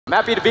I'm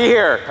happy to be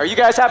here. Are you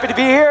guys happy to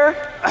be here?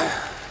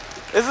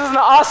 This is an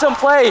awesome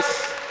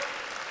place.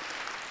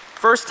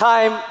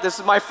 This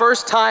is my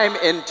first time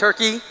in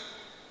Turkey.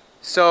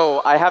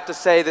 So I have to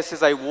say this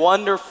is a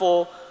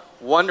wonderful,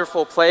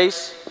 wonderful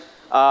place.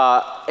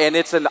 And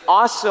it's an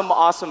awesome,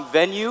 awesome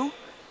venue.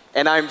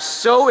 And I'm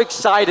so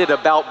excited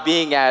about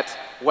being at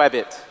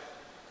Webit.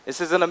 This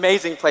is an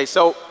amazing place.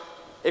 So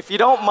if you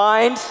don't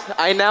mind,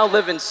 I now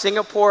live in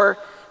Singapore.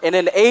 And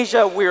in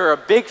Asia, we're a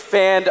big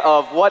fan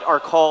of what are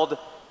called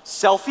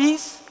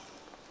selfies.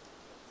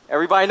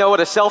 Everybody know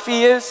what a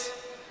selfie is?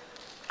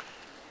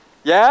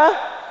 Yeah?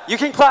 You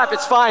can clap,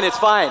 it's fine, it's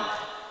fine.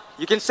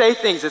 You can say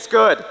things, it's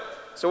good.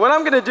 So what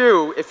I'm gonna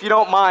do, if you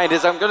don't mind,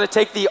 is I'm gonna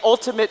take the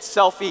ultimate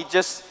selfie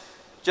just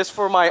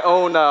for my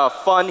own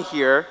fun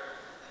here.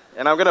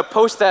 And I'm gonna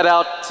post that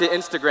out to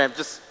Instagram.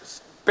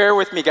 Just bear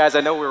with me, guys.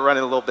 I know we're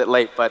running a little bit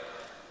late, but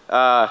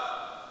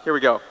here we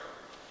go.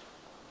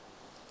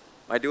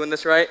 Am I doing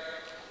this right?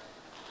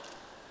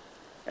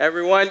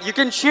 Everyone, you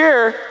can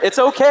cheer. It's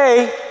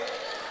okay.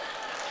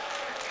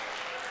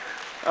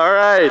 All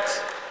right.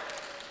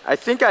 I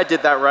think I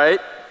did that right.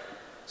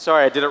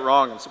 Sorry, I did it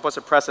wrong. I'm supposed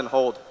to press and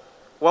hold.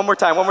 One more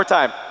time, one more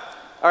time.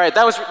 All right,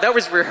 that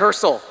was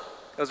rehearsal.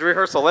 That was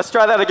rehearsal. Let's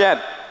try that again.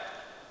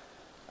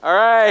 All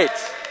right.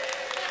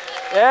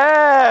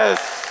 Yes.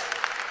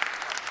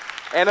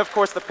 And of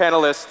course, the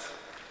panelists.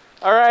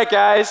 All right,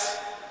 guys.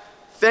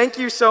 Thank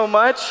you so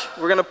much.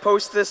 We're going to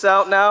post this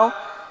out now.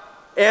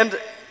 And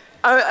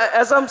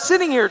as I'm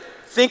sitting here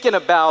thinking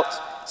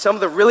about some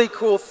of the really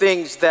cool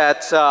things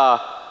that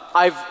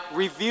I've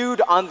reviewed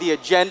on the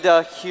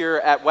agenda here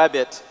at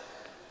Webit,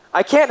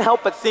 I can't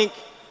help but think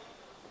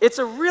it's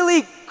a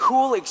really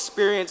cool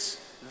experience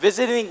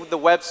visiting the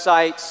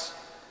websites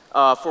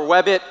for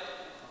Webit,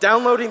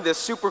 downloading this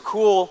super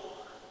cool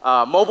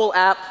mobile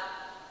app,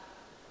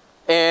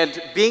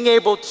 and being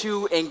able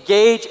to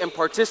engage and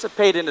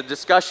participate in a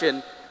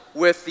discussion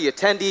with the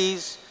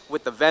attendees,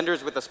 with the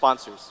vendors, with the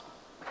sponsors.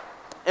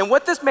 And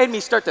what this made me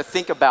start to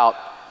think about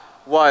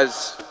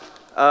was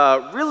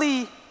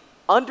really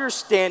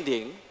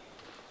understanding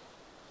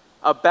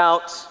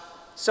about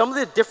some of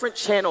the different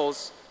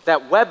channels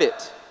that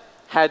Webit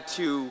had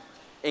to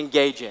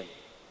engage in.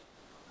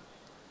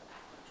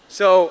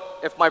 So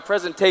if my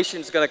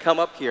presentation is going to come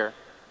up here,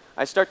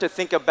 I start to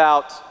think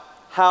about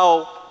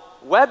how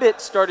Webit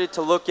started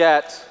to look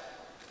at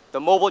the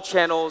mobile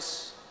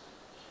channels,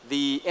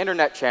 the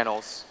internet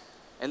channels,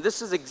 and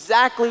this is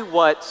exactly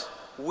what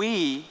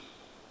we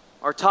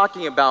are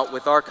talking about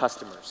with our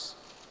customers,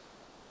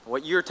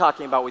 what you're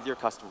talking about with your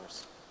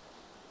customers.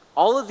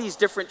 All of these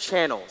different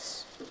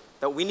channels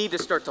that we need to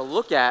start to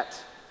look at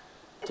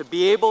to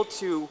be able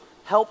to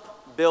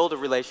help build a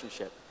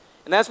relationship.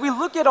 And as we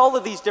look at all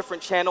of these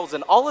different channels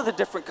and all of the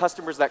different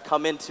customers that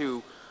come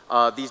into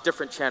these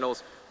different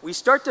channels, we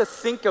start to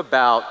think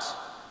about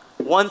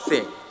one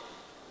thing: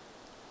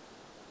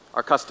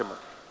 our customer.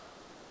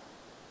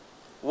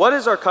 What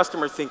is our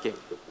customer thinking?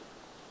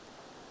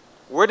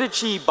 Where did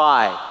she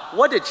buy?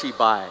 What did she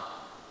buy?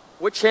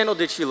 What channel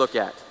did she look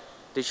at?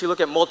 Did she look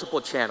at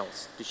multiple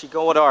channels? Did she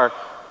go to our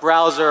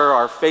browser,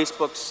 our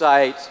Facebook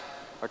site,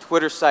 our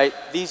Twitter site,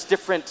 these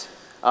different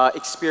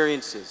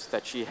experiences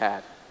that she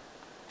had,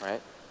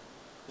 right?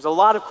 There's a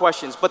lot of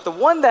questions, but the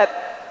one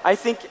that I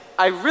think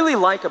I really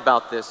like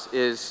about this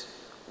is,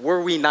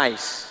 were we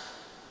nice?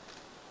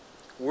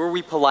 Were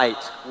we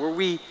polite? Were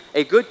we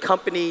a good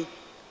company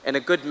and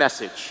a good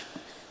message?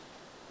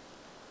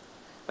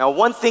 Now,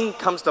 one thing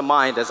comes to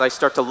mind as I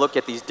start to look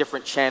at these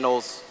different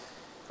channels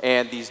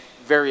and these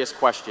various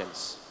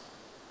questions.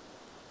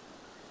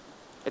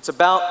 It's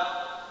about,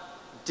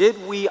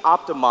 did we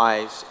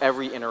optimize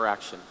every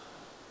interaction?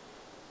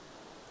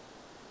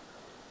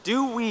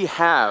 Do we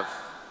have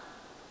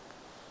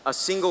a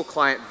single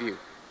client view?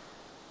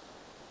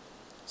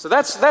 So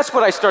that's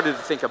what I started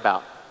to think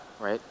about,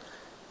 right?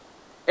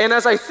 And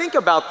as I think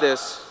about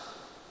this,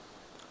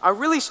 I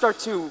really start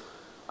to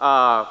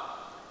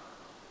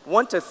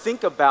want to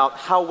think about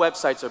how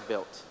websites are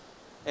built.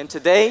 And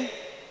today,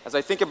 as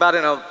I think about it,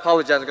 and I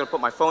apologize, I'm going to put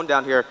my phone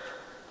down here.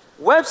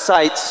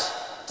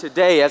 Websites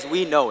today, as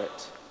we know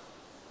it,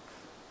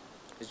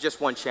 is just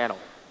one channel.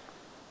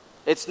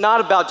 It's not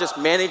about just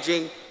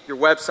managing your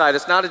website.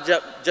 It's not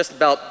just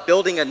about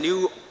building a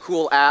new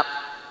cool app.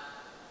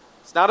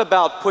 It's not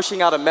about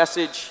pushing out a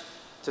message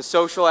to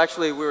social.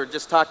 Actually, we were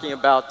just talking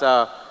about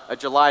a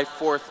July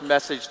 4th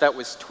message that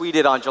was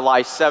tweeted on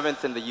July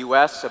 7th in the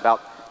US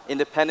about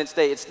Independence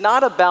Day. It's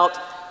not about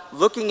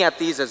looking at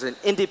these as an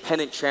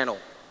independent channel.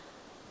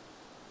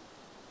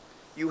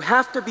 You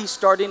have to be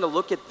starting to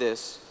look at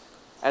this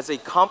as a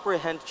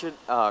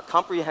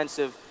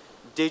comprehensive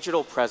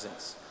digital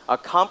presence, a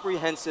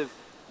comprehensive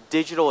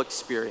digital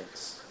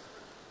experience.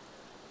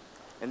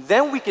 And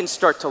then we can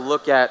start to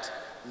look at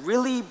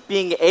really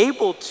being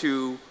able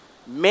to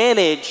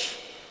manage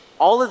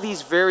all of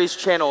these various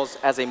channels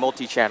as a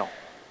multi-channel.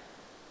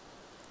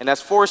 And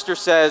as Forrester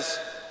says,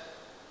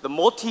 the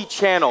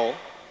multi-channel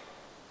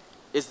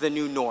is the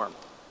new norm.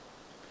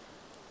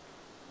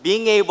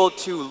 Being able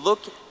to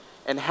look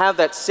and have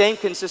that same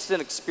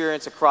consistent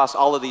experience across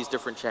all of these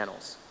different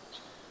channels.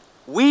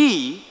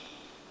 We,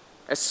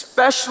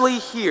 especially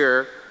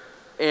here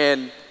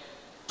in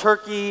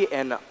Turkey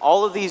and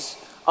all of these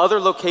other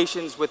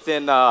locations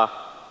within the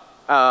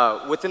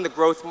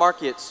growth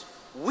markets,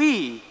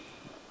 we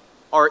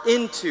are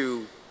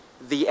into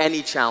the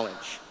Any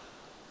Challenge.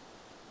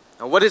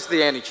 Now, what is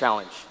the Any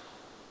Challenge?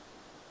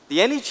 The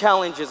Any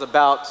Challenge is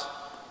about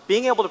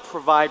being able to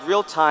provide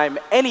real-time,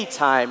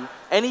 anytime,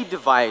 any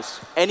device,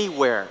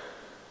 anywhere.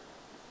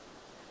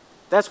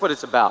 That's what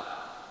it's about.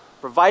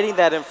 Providing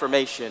that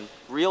information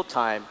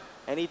real-time,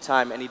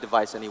 anytime, any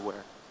device,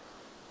 anywhere.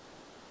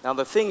 Now,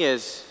 the thing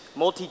is,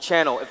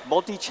 multi-channel, if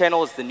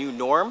multi-channel is the new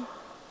norm,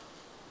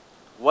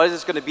 what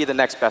is going to be the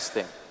next best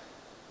thing?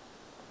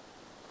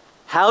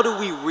 How do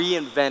we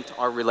reinvent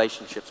our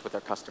relationships with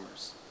our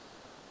customers?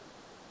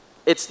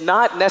 It's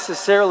not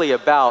necessarily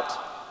about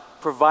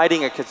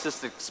providing a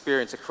consistent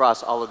experience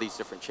across all of these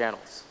different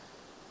channels.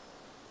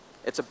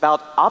 It's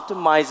about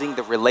optimizing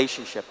the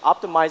relationship,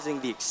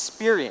 optimizing the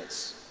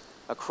experience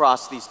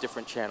across these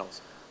different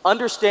channels.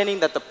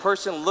 Understanding that the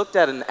person looked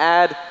at an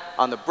ad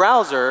on the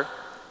browser,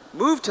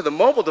 moved to the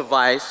mobile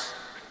device,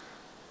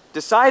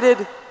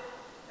 decided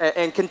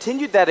and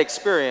continued that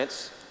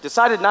experience,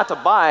 decided not to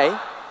buy,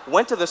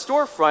 went to the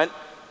storefront,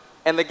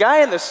 and the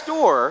guy in the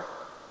store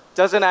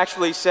doesn't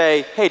actually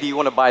say, hey, do you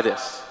want to buy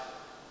this?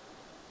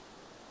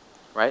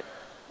 Right?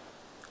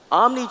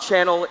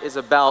 Omni-channel is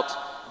about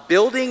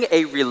building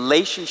a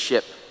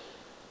relationship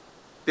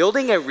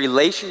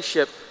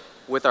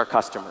with our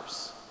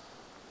customers.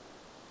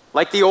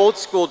 Like the old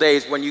school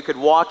days when you could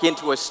walk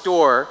into a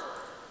store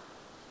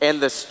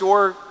and the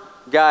store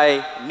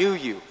guy knew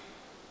you.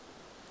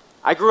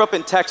 I grew up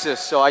in Texas,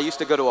 so I used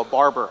to go to a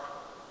barber.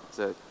 It's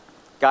a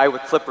guy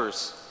with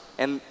clippers.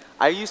 And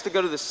I used to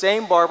go to the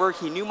same barber.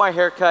 He knew my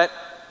haircut.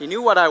 He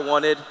knew what I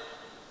wanted.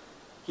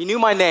 He knew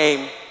my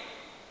name.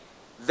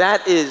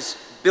 That is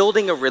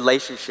building a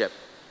relationship.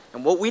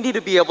 And what we need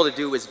to be able to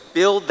do is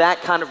build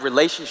that kind of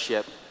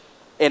relationship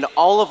in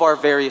all of our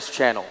various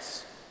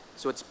channels.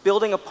 So it's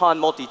building upon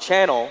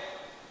multi-channel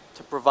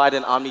to provide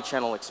an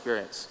omni-channel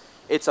experience.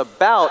 It's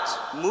about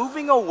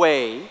moving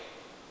away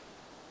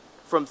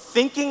from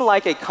thinking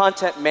like a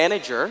content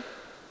manager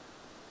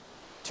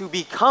to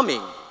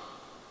becoming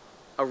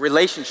a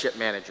relationship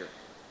manager.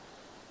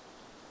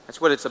 That's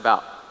what it's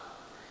about.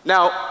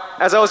 Now,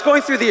 as I was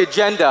going through the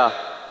agenda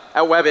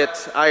at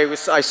Webit,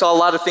 I saw a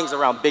lot of things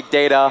around big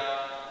data,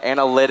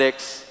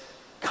 analytics,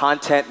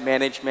 content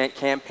management,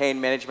 campaign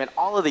management,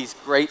 all of these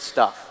great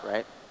stuff,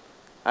 right?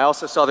 I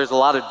also saw there's a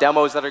lot of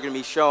demos that are going to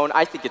be shown.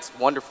 I think it's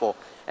wonderful.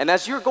 And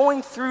as you're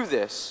going through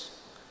this,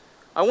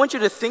 I want you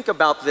to think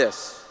about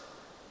this.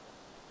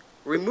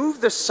 Remove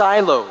the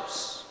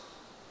silos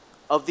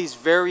of these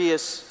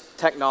various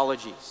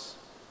technologies.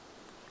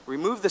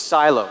 Remove the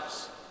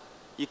silos.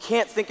 You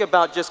can't think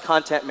about just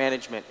content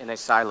management in a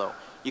silo.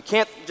 You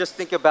can't just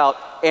think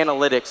about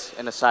analytics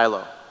in a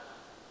silo.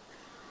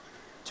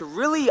 To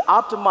really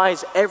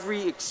optimize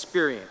every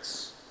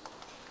experience,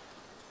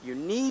 you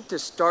need to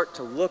start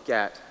to look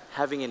at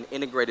having an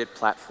integrated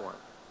platform.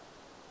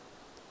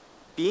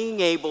 Being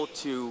able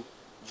to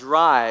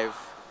drive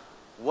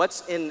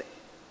what's in,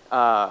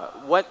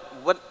 what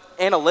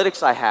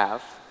analytics I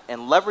have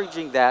and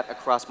leveraging that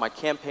across my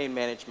campaign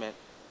management,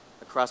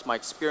 across my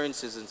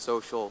experiences in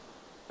social,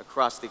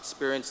 across the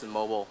experience in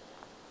mobile,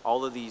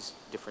 all of these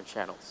different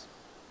channels.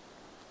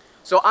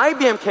 So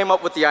IBM came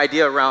up with the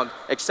idea around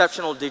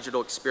exceptional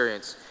digital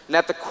experience. And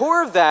at the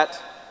core of that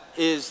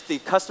is the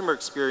customer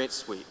experience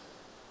suite.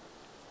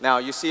 Now,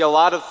 you see a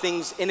lot of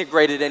things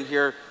integrated in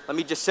here. Let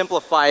me just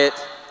simplify it.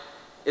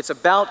 It's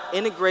about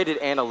integrated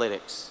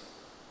analytics.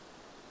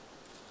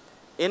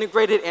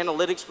 Integrated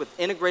analytics with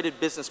integrated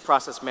business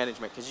process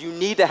management, because you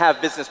need to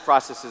have business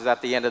processes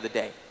at the end of the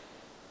day,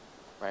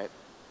 right?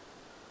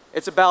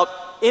 It's about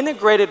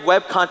integrated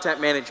web content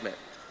management.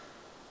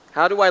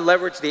 How do I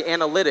leverage the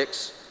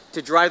analytics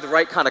to drive the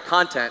right kind of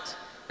content,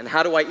 and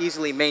how do I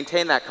easily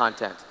maintain that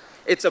content?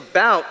 It's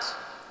about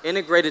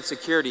integrated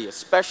security,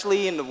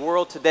 especially in the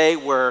world today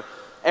where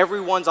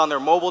everyone's on their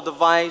mobile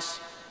device.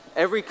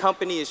 Every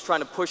company is trying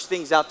to push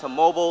things out to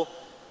mobile.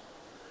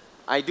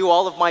 I do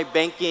all of my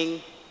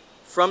banking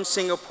from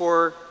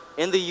Singapore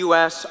in the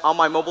US on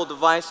my mobile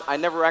device. I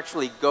never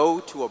actually go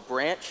to a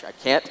branch. I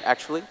can't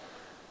actually,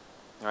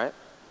 all right?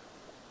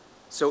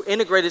 So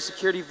integrated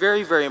security,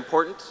 very, very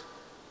important.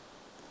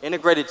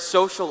 Integrated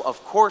social,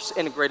 of course,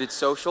 integrated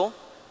social,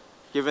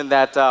 given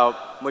that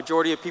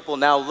majority of people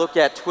now look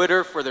at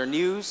Twitter for their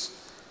news.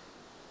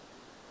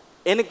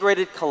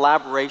 Integrated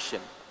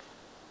collaboration.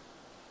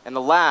 And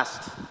the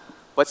last,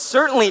 but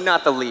certainly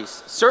not the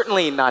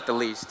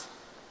least,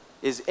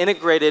 is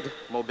integrated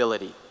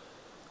mobility.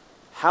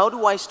 How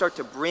do I start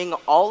to bring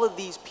all of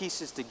these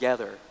pieces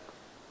together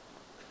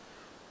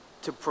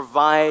to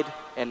provide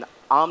an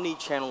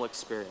omni-channel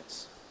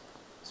experience?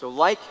 So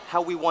like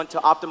how we want to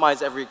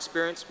optimize every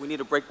experience, we need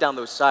to break down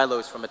those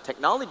silos from a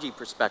technology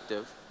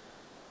perspective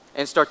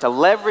and start to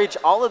leverage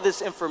all of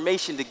this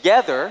information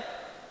together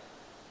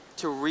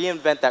to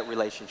reinvent that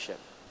relationship.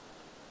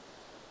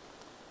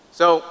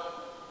 So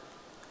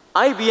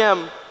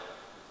IBM,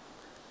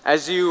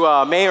 as you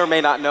may or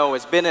may not know,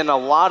 has been in a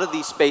lot of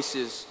these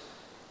spaces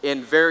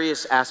in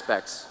various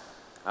aspects.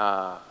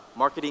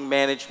 Marketing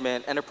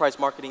management, enterprise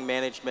marketing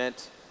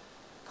management,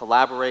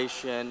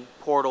 collaboration,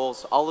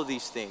 portals, all of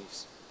these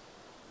things.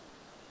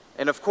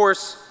 And of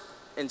course,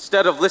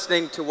 instead of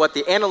listening to what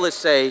the analysts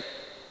say,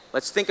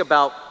 let's think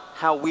about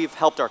how we've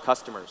helped our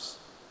customers.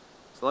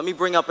 So let me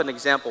bring up an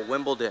example,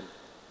 Wimbledon.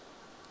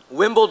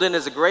 Wimbledon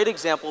is a great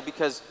example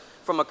because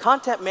from a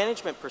content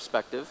management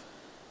perspective,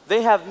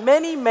 they have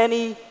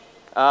many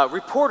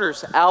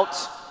reporters out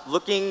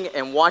looking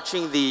and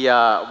watching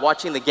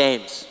the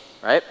games,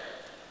 right?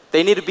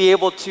 They need to be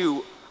able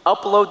to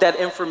upload that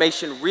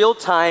information real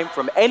time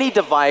from any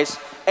device,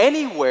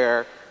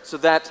 anywhere, so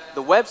that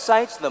the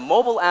websites, the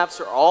mobile apps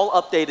are all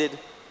updated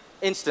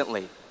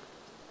instantly.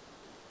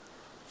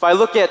 If I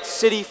look at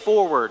City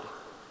Forward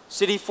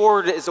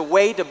is a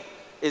way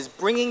is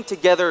bringing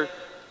together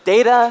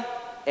data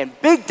and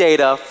big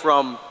data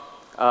from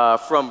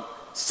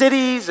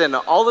cities and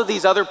all of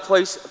these other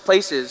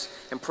places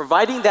and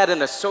providing that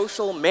in a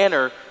social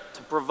manner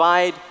to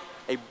provide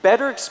a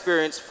better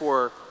experience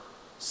for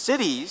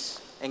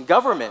cities and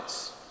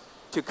governments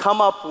to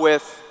come up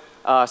with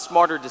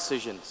smarter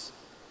decisions.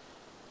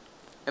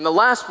 And the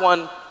last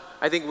one,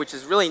 I think, which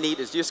is really neat,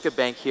 is Jyske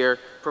Bank here,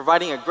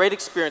 providing a great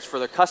experience for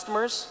their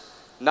customers,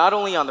 not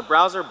only on the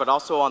browser, but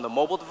also on the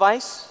mobile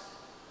device.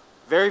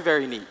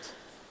 Very neat.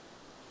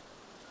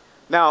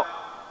 Now,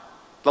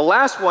 the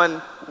last one,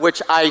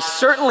 which I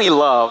certainly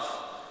love,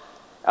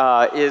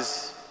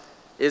 is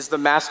the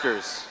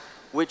Masters,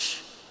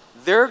 which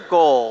their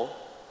goal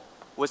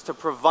was to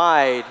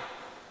provide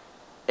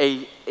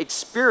an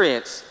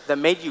experience that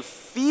made you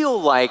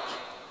feel like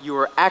you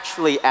were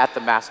actually at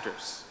the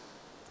Masters.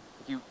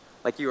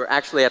 Like you were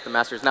actually at the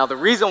Masters. Now, the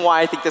reason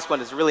why I think this one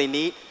is really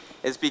neat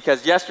is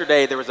because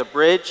yesterday there was a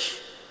bridge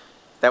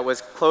that was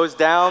closed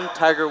down.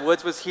 Tiger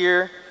Woods was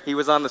here. He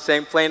was on the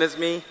same plane as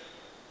me.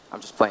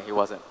 I'm just playing, he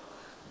wasn't.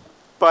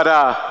 But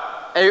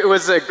it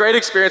was a great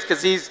experience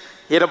because he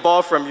hit a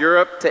ball from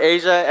Europe to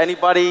Asia.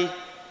 Anybody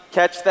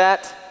catch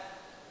that?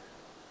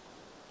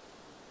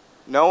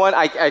 No one?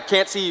 I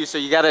can't see you, so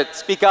you got to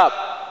speak up.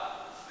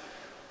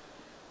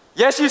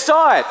 Yes, you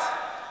saw it.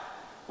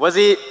 Was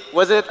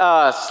it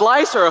a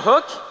slice or a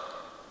hook?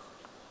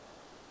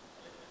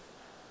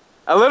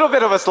 A little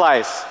bit of a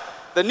slice.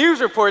 The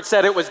news report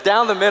said it was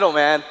down the middle,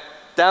 man.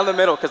 Down the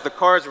middle, because the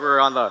cars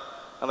were on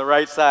the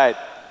right side.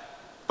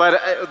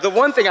 But the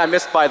one thing I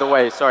missed, by the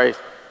way, sorry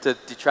to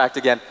detract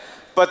again,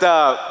 but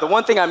the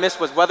one thing I missed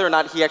was whether or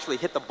not he actually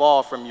hit the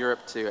ball from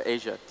Europe to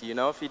Asia. Do you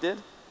know if he did?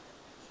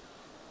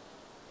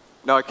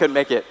 No, I couldn't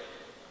make it.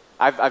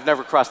 I've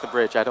never crossed the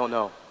bridge. I don't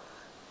know.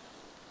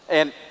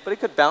 But it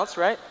could bounce,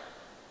 right?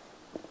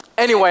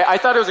 Anyway, I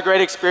thought it was a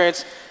great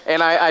experience,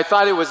 and I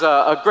thought it was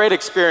a great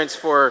experience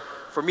for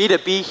me to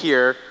be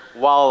here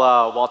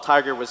while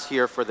Tiger was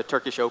here for the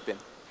Turkish Open.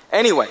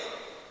 Anyway,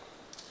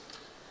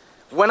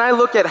 when I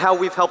look at how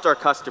we've helped our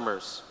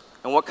customers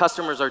and what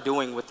customers are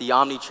doing with the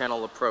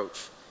omni-channel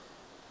approach,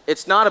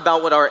 it's not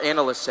about what our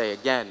analysts say,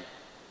 again.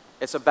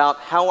 It's about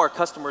how our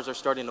customers are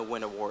starting to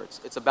win awards.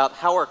 It's about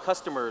how our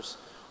customers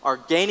are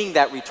gaining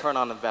that return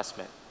on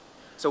investment.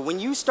 So when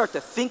you start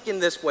to think in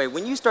this way,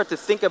 when you start to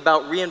think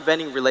about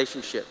reinventing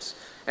relationships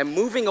and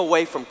moving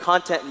away from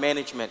content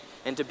management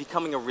into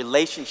becoming a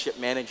relationship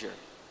manager,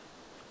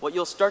 what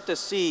you'll start to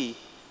see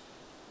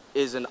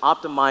is an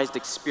optimized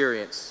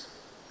experience,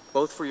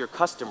 both for your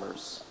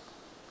customers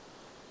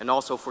and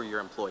also for your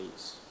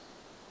employees.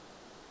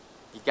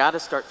 You got to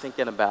start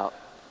thinking about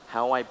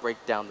how I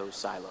break down those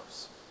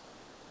silos.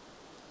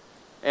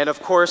 And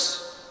of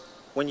course,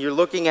 when you're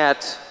looking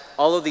at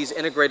all of these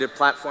integrated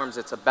platforms,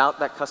 it's about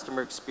that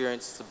customer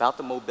experience, it's about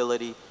the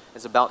mobility,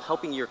 it's about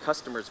helping your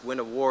customers win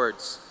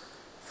awards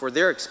for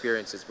their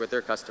experiences with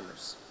their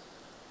customers.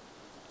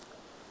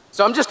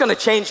 So I'm just going to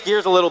change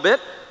gears a little bit,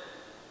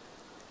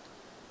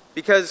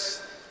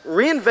 because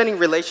reinventing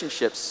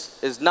relationships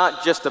is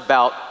not just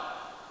about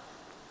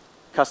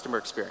customer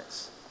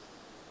experience.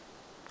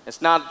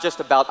 It's not just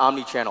about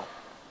omni-channel.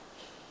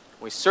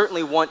 We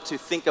certainly want to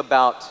think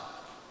about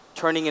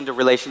turning into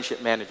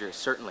relationship managers,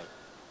 certainly.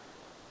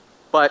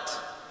 But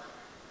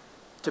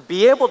to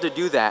be able to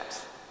do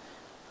that,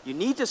 you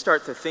need to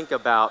start to think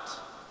about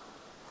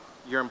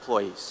your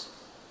employees.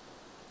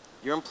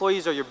 Your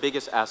employees are your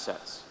biggest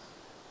assets.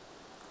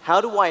 How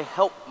do I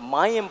help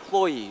my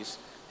employees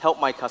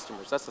help my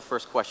customers? That's the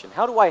first question.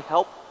 How do I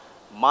help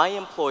my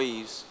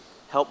employees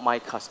help my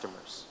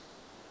customers?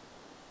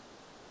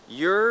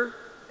 Your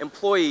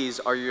employees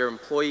are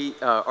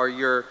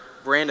your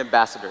brand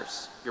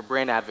ambassadors, your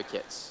brand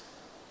advocates.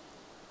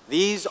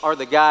 These are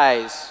the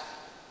guys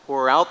who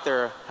are out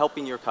there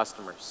helping your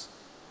customers.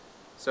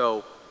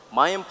 So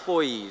my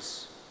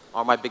employees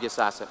are my biggest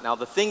asset. Now,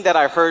 the thing that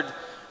I heard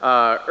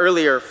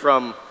earlier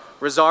from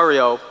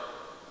Rosario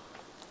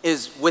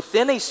is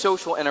within a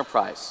social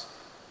enterprise.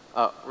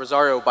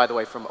 Rosario, by the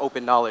way, from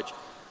Open Knowledge.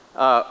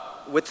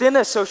 within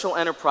a social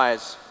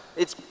enterprise,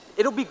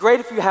 it'll be great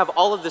if you have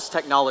all of this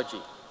technology.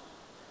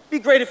 It'd be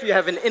great if you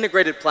have an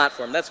integrated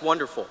platform. That's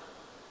wonderful.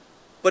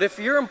 But if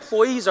your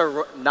employees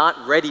are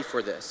not ready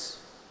for this,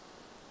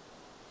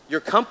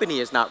 your company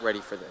is not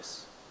ready for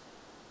this.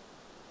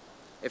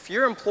 If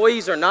your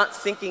employees are not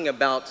thinking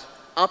about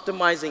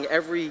optimizing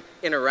every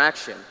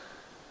interaction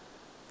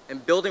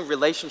and building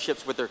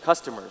relationships with their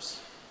customers,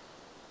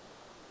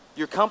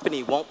 your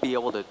company won't be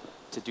able to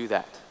do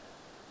that.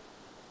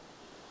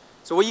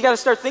 So what you got to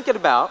start thinking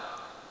about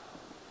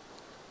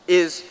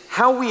is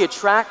how we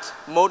attract,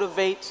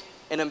 motivate,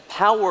 and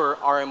empower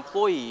our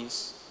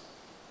employees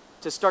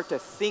to start to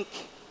think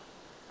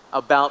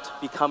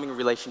about becoming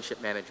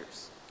relationship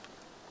managers.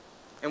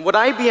 And what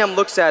IBM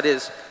looks at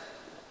is,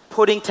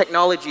 putting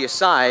technology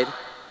aside,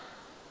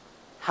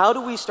 how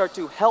do we start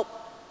to help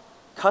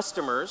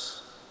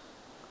customers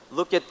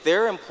look at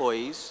their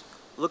employees,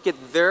 look at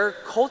their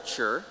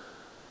culture,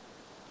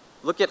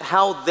 look at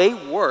how they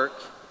work,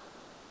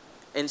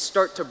 and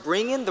start to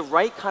bring in the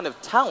right kind of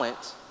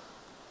talent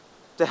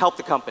to help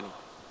the company?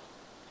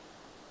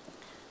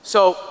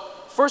 So,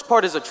 first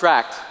part is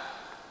attract.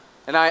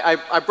 And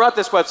I brought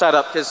this website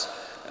up because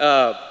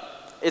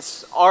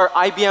it's our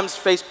IBM's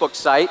Facebook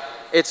site.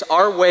 It's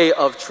our way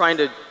of trying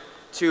to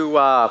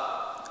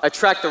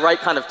attract the right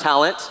kind of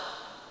talent.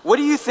 What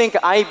do you think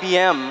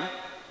IBM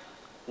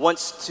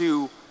wants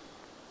to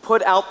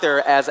put out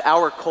there as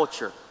our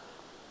culture?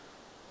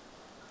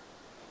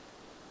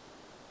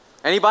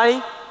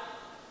 Anybody?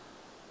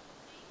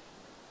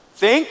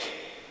 Think?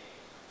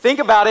 Think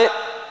about it.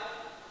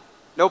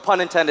 No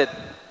pun intended.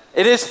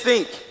 It is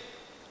think.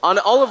 On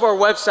all of our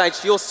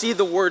websites, you'll see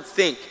the word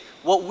think.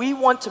 What we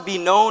want to be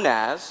known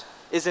as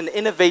is an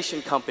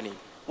innovation company.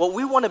 What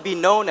we want to be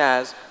known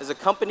as is a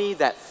company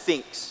that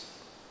thinks,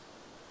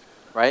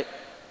 right?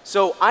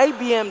 So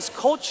IBM's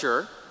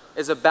culture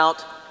is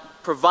about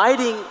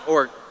providing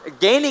or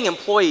gaining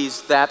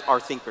employees that are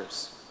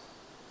thinkers.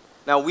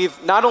 Now,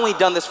 we've not only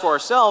done this for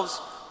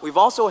ourselves, we've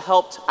also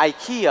helped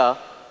IKEA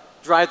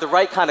drive the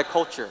right kind of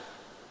culture.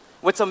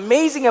 What's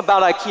amazing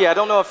about IKEA, I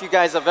don't know if you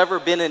guys have ever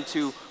been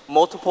into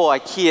multiple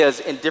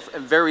IKEAs in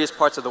various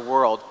parts of the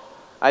world.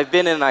 I've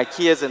been in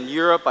IKEAs in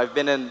Europe, I've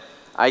been in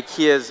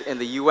IKEAs in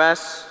the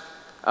US,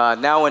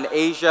 now in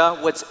Asia.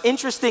 What's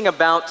interesting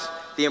about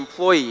the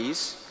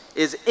employees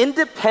is,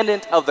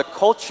 independent of the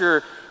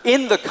culture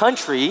in the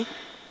country,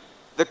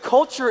 the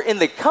culture in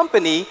the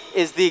company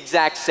is the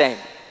exact same.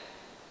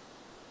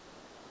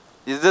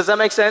 Does that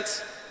make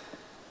sense?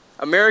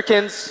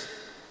 Americans,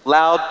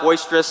 loud,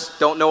 boisterous,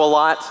 don't know a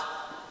lot.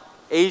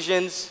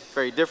 Asians,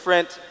 very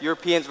different.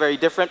 Europeans, very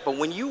different. But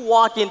when you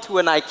walk into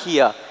an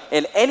IKEA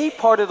in any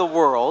part of the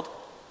world,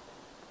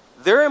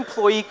 their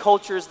employee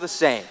culture is the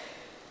same.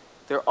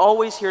 They're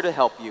always here to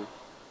help you.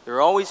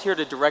 They're always here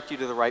to direct you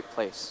to the right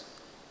place.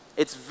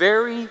 It's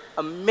very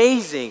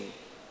amazing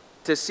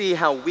to see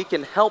how we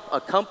can help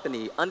a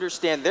company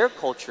understand their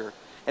culture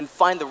and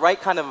find the right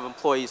kind of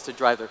employees to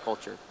drive their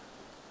culture.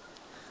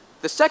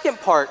 The second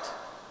part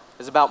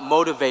is about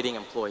motivating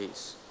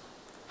employees.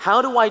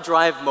 How do I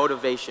drive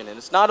motivation? And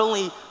it's not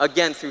only,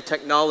 again, through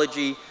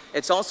technology,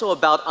 it's also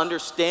about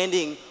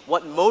understanding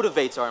what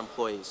motivates our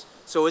employees.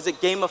 So is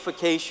it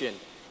gamification?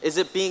 Is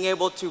it being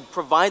able to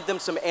provide them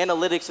some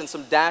analytics and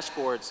some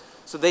dashboards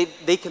so they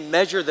can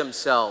measure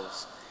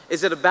themselves?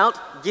 Is it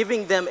about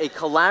giving them a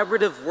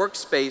collaborative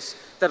workspace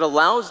that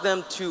allows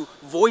them to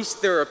voice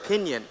their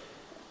opinion?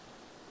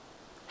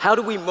 How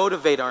do we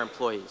motivate our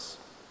employees?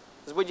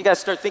 This is what you guys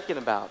start thinking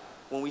about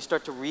when we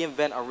start to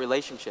reinvent our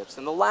relationships.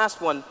 And the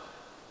last one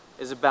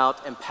is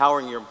about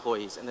empowering your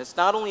employees. And it's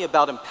not only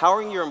about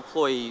empowering your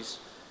employees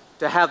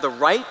to have the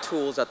right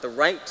tools at the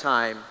right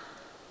time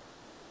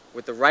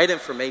with the right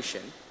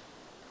information.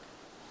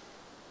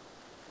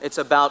 It's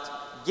about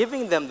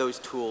giving them those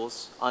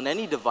tools on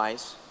any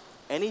device,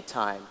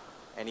 anytime,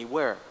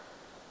 anywhere.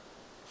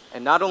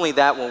 And not only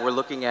that, when we're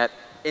looking at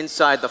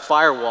inside the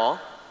firewall,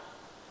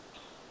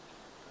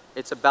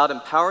 it's about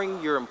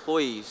empowering your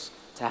employees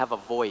to have a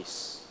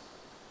voice.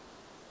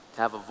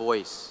 To have a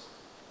voice.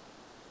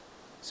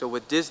 So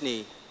with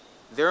Disney,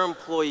 their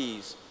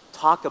employees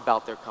talk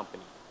about their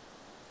company.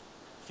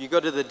 If you go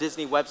to the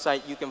Disney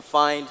website, you can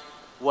find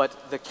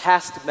what the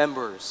cast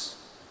members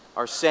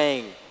are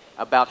saying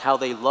about how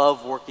they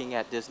love working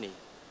at Disney.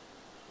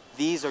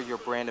 These are your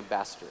brand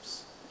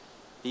ambassadors.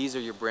 These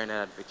are your brand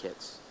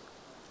advocates.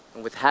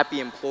 And with happy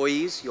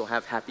employees, you'll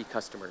have happy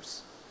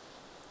customers.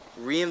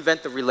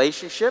 Reinvent the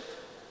relationship,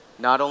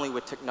 not only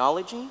with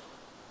technology,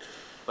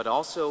 but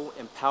also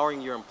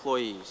empowering your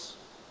employees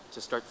to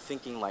start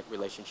thinking like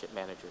relationship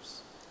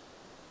managers.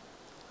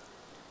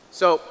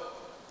 So,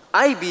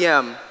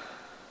 IBM,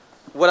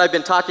 what I've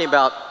been talking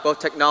about, both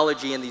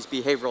technology and these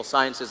behavioral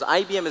sciences,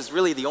 IBM is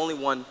really the only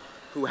one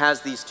who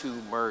has these two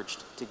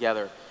merged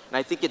together. And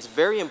I think it's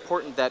very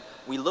important that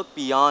we look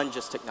beyond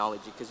just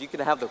technology, because you can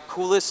have the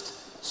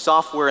coolest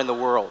software in the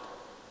world,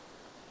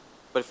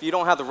 but if you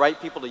don't have the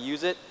right people to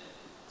use it,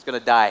 it's going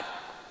to die.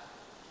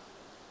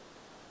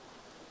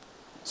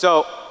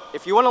 So,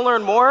 if you want to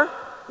learn more,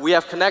 We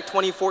have Connect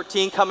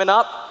 2014 coming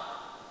up.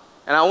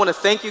 And I want to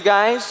thank you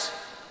guys.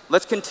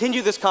 Let's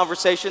continue this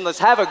conversation. Let's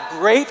have a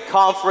great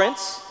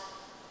conference.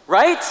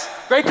 Right?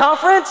 Great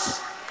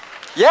conference?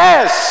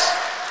 Yes!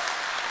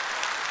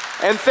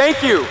 And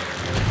thank you.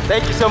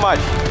 Thank you so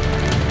much.